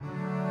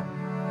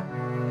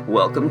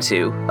Welcome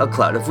to A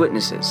Cloud of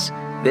Witnesses.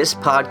 This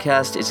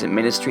podcast is a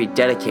ministry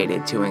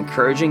dedicated to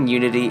encouraging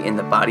unity in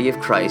the body of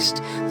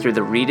Christ through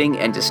the reading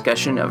and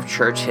discussion of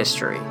church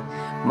history.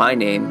 My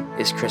name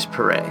is Chris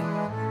Perret.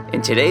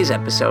 In today's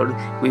episode,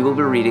 we will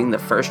be reading the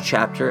first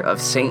chapter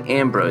of St.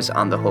 Ambrose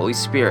on the Holy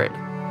Spirit,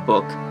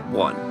 Book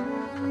 1.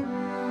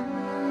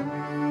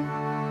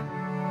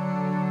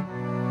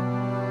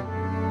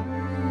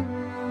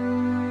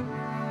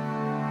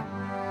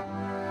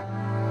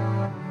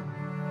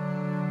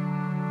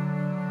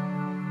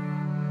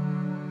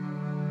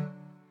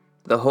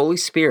 The Holy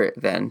Spirit,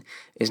 then,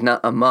 is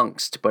not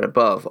amongst but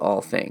above all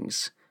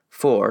things.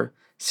 For,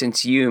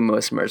 since you,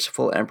 most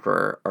merciful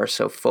Emperor, are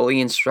so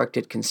fully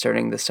instructed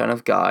concerning the Son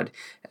of God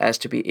as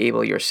to be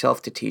able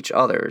yourself to teach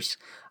others,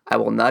 I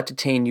will not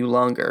detain you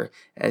longer,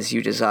 as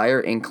you desire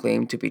and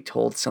claim to be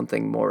told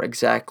something more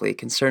exactly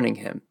concerning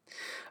him,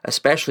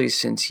 especially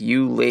since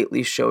you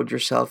lately showed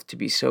yourself to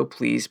be so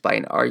pleased by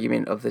an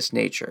argument of this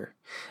nature,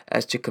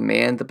 as to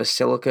command the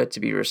basilica to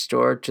be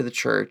restored to the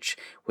church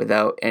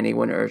without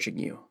anyone urging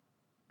you.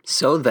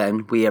 So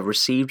then, we have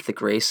received the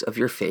grace of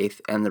your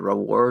faith and the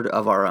reward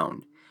of our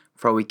own,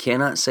 for we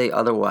cannot say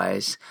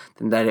otherwise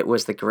than that it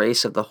was the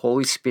grace of the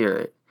Holy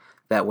Spirit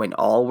that when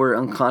all were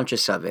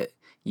unconscious of it,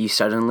 you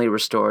suddenly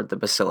restored the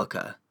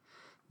basilica.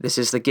 This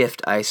is the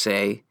gift, I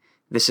say,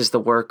 this is the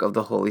work of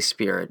the Holy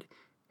Spirit,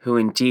 who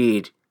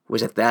indeed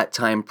was at that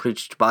time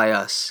preached by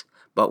us,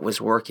 but was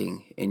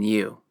working in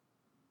you.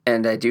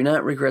 And I do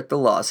not regret the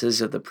losses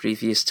of the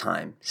previous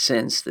time,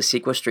 since the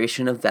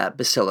sequestration of that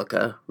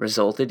basilica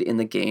resulted in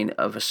the gain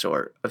of a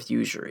sort of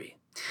usury.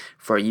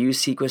 For you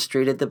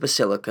sequestrated the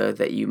basilica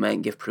that you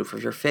might give proof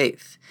of your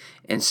faith,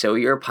 and so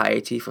your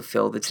piety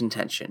fulfilled its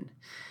intention,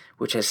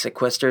 which has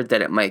sequestered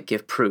that it might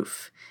give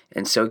proof,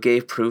 and so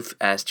gave proof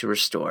as to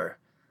restore.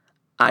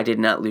 I did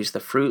not lose the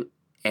fruit,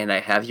 and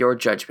I have your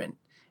judgment,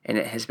 and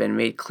it has been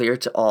made clear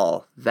to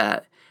all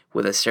that,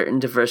 with a certain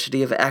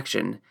diversity of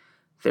action,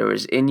 there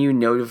was in you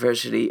no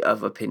diversity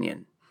of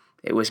opinion.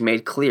 It was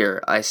made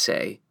clear, I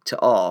say, to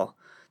all,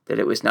 that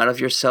it was not of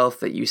yourself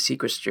that you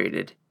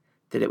sequestrated,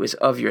 that it was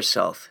of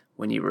yourself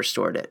when you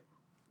restored it.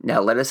 Now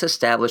let us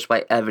establish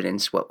by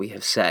evidence what we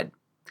have said.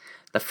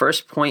 The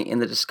first point in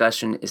the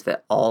discussion is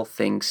that all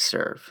things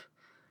serve.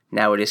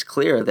 Now it is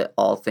clear that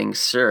all things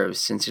serve,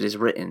 since it is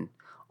written,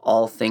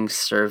 all things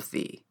serve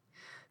thee.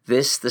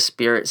 This the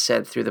Spirit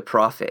said through the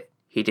prophet.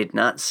 He did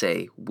not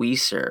say, we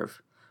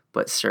serve,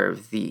 but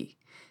serve thee,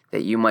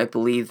 that you might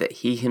believe that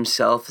he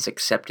himself is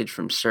accepted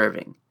from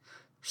serving.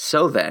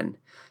 So then,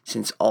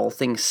 since all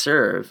things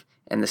serve,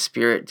 and the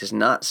Spirit does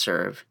not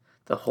serve,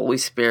 the Holy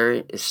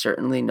Spirit is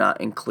certainly not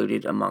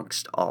included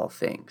amongst all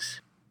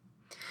things.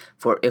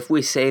 For if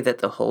we say that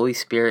the Holy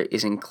Spirit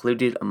is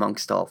included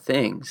amongst all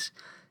things,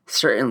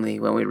 certainly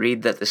when we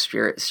read that the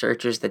Spirit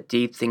searches the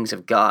deep things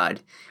of God,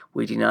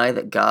 we deny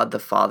that God the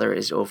Father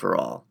is over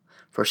all.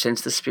 For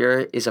since the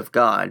Spirit is of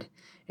God,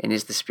 and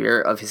is the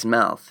Spirit of his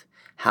mouth,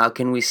 how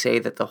can we say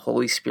that the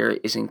Holy Spirit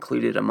is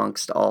included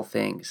amongst all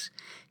things,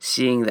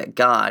 seeing that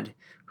God,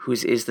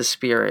 whose is the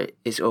Spirit,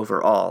 is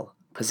over all,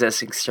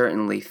 possessing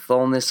certainly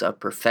fullness of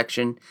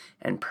perfection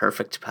and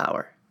perfect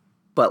power?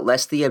 But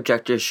lest the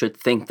objectors should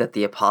think that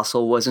the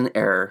apostle was in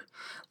error,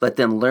 let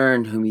them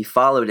learn whom he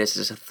followed as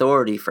his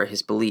authority for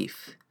his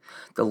belief.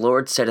 The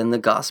Lord said in the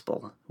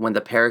Gospel, when the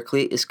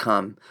Paraclete is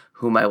come,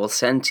 whom I will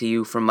send to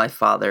you from my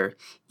Father,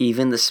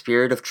 even the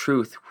Spirit of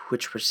truth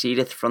which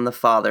proceedeth from the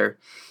Father,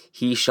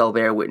 he shall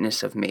bear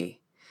witness of me.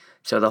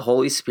 So the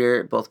Holy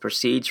Spirit both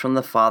proceeds from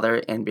the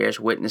Father and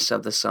bears witness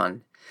of the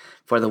Son.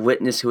 For the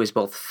witness who is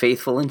both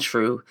faithful and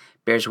true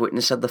bears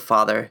witness of the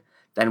Father,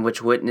 than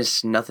which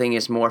witness nothing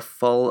is more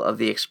full of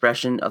the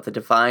expression of the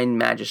divine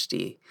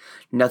majesty,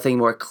 nothing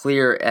more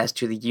clear as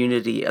to the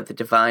unity of the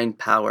divine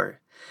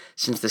power,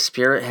 since the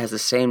Spirit has the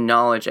same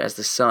knowledge as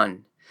the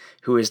Son,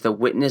 who is the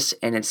witness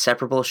and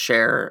inseparable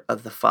sharer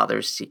of the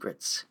Father's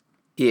secrets.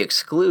 He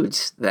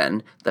excludes,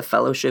 then, the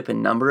fellowship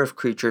and number of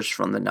creatures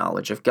from the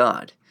knowledge of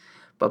God.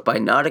 But by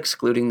not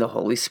excluding the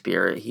Holy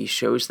Spirit, he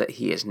shows that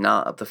he is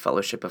not of the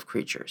fellowship of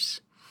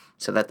creatures.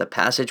 So that the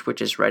passage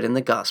which is read in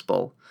the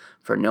Gospel,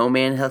 for no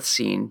man hath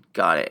seen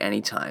God at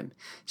any time,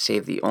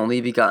 save the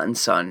only begotten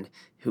Son,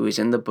 who is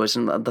in the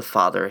bosom of the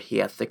Father, he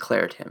hath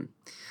declared him,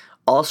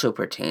 also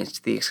pertains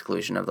to the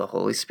exclusion of the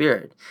Holy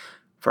Spirit.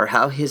 For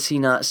how has he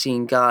not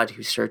seen God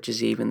who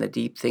searches even the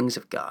deep things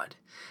of God?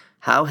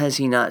 How has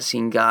he not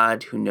seen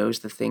God who knows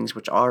the things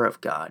which are of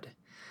God?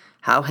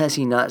 How has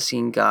he not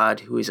seen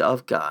God who is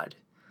of God?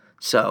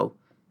 So,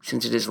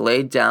 since it is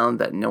laid down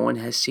that no one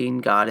has seen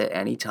God at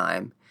any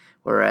time,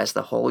 whereas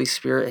the Holy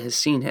Spirit has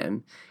seen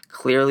him,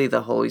 clearly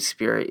the Holy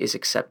Spirit is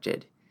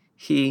accepted.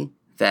 He,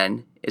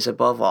 then, is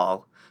above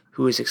all,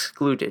 who is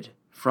excluded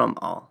from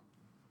all.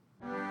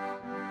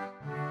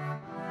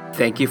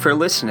 Thank you for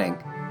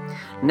listening.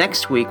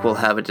 Next week, we'll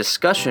have a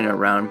discussion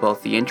around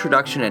both the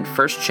introduction and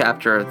first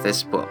chapter of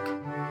this book.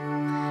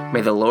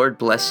 May the Lord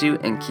bless you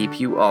and keep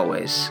you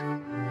always.